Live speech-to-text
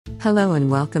Hello and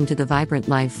welcome to the Vibrant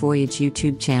Life Voyage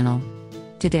YouTube channel.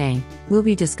 Today, we'll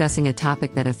be discussing a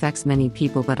topic that affects many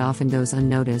people but often goes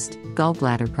unnoticed: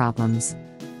 gallbladder problems.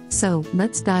 So,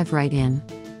 let's dive right in.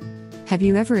 Have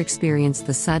you ever experienced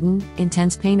the sudden,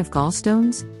 intense pain of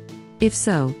gallstones? If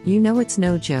so, you know it's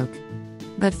no joke.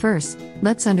 But first,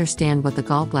 let's understand what the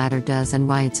gallbladder does and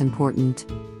why it's important.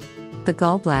 The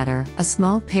gallbladder, a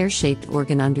small pear-shaped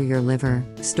organ under your liver,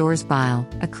 stores bile,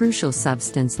 a crucial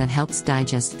substance that helps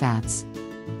digest fats.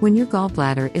 When your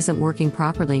gallbladder isn't working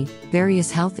properly,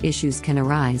 various health issues can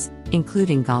arise,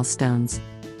 including gallstones.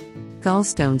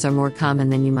 Gallstones are more common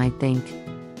than you might think.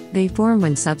 They form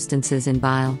when substances in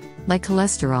bile, like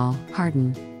cholesterol,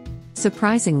 harden.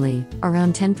 Surprisingly,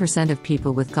 around 10% of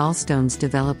people with gallstones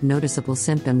develop noticeable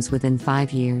symptoms within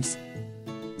 5 years.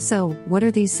 So, what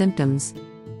are these symptoms?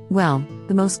 Well,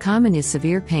 the most common is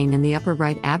severe pain in the upper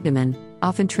right abdomen,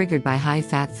 often triggered by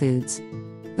high-fat foods.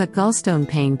 But gallstone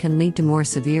pain can lead to more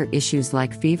severe issues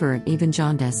like fever and even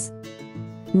jaundice.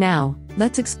 Now,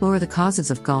 let's explore the causes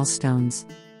of gallstones.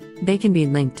 They can be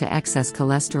linked to excess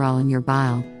cholesterol in your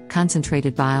bile,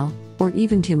 concentrated bile, or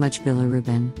even too much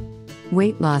bilirubin.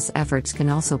 Weight loss efforts can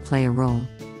also play a role.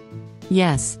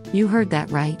 Yes, you heard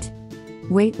that right.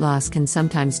 Weight loss can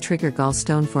sometimes trigger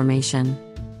gallstone formation.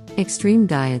 Extreme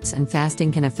diets and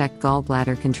fasting can affect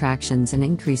gallbladder contractions and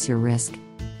increase your risk.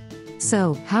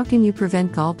 So, how can you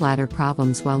prevent gallbladder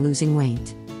problems while losing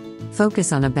weight?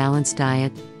 Focus on a balanced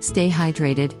diet, stay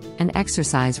hydrated, and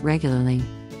exercise regularly.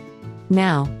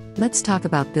 Now, let's talk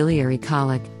about biliary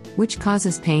colic, which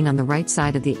causes pain on the right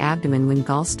side of the abdomen when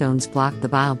gallstones block the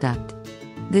bile duct.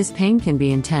 This pain can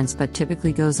be intense but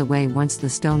typically goes away once the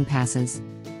stone passes.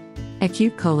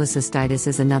 Acute cholecystitis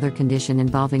is another condition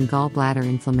involving gallbladder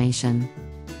inflammation.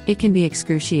 It can be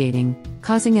excruciating,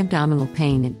 causing abdominal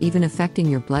pain and even affecting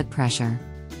your blood pressure.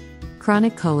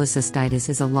 Chronic cholecystitis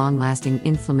is a long-lasting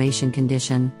inflammation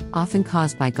condition, often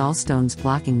caused by gallstones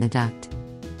blocking the duct.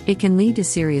 It can lead to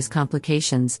serious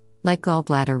complications, like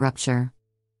gallbladder rupture.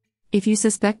 If you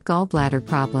suspect gallbladder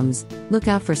problems, look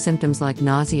out for symptoms like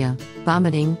nausea,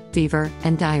 vomiting, fever,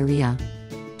 and diarrhea.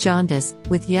 Jaundice,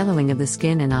 with yellowing of the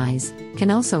skin and eyes,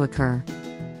 can also occur.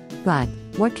 But,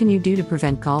 what can you do to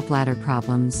prevent gallbladder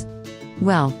problems?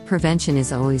 Well, prevention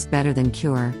is always better than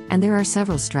cure, and there are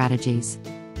several strategies.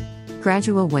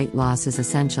 Gradual weight loss is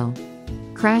essential.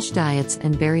 Crash diets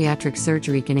and bariatric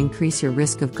surgery can increase your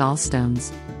risk of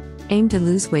gallstones. Aim to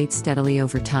lose weight steadily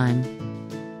over time.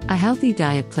 A healthy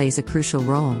diet plays a crucial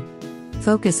role.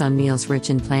 Focus on meals rich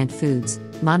in plant foods,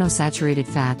 monosaturated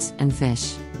fats, and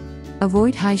fish.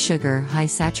 Avoid high sugar, high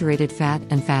saturated fat,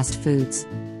 and fast foods.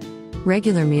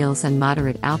 Regular meals and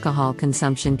moderate alcohol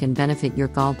consumption can benefit your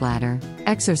gallbladder.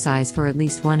 Exercise for at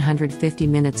least 150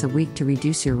 minutes a week to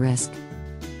reduce your risk.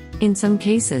 In some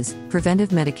cases, preventive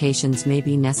medications may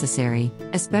be necessary,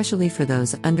 especially for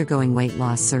those undergoing weight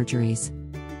loss surgeries.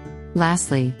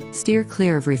 Lastly, steer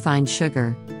clear of refined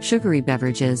sugar, sugary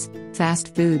beverages,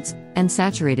 fast foods, and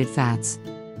saturated fats.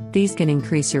 These can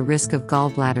increase your risk of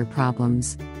gallbladder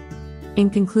problems. In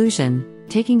conclusion,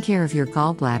 taking care of your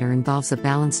gallbladder involves a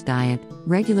balanced diet,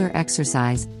 regular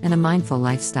exercise, and a mindful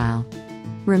lifestyle.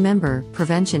 Remember,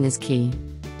 prevention is key.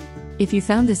 If you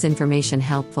found this information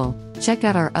helpful, check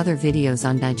out our other videos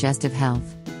on digestive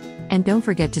health. And don't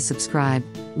forget to subscribe,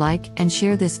 like, and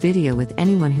share this video with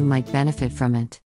anyone who might benefit from it.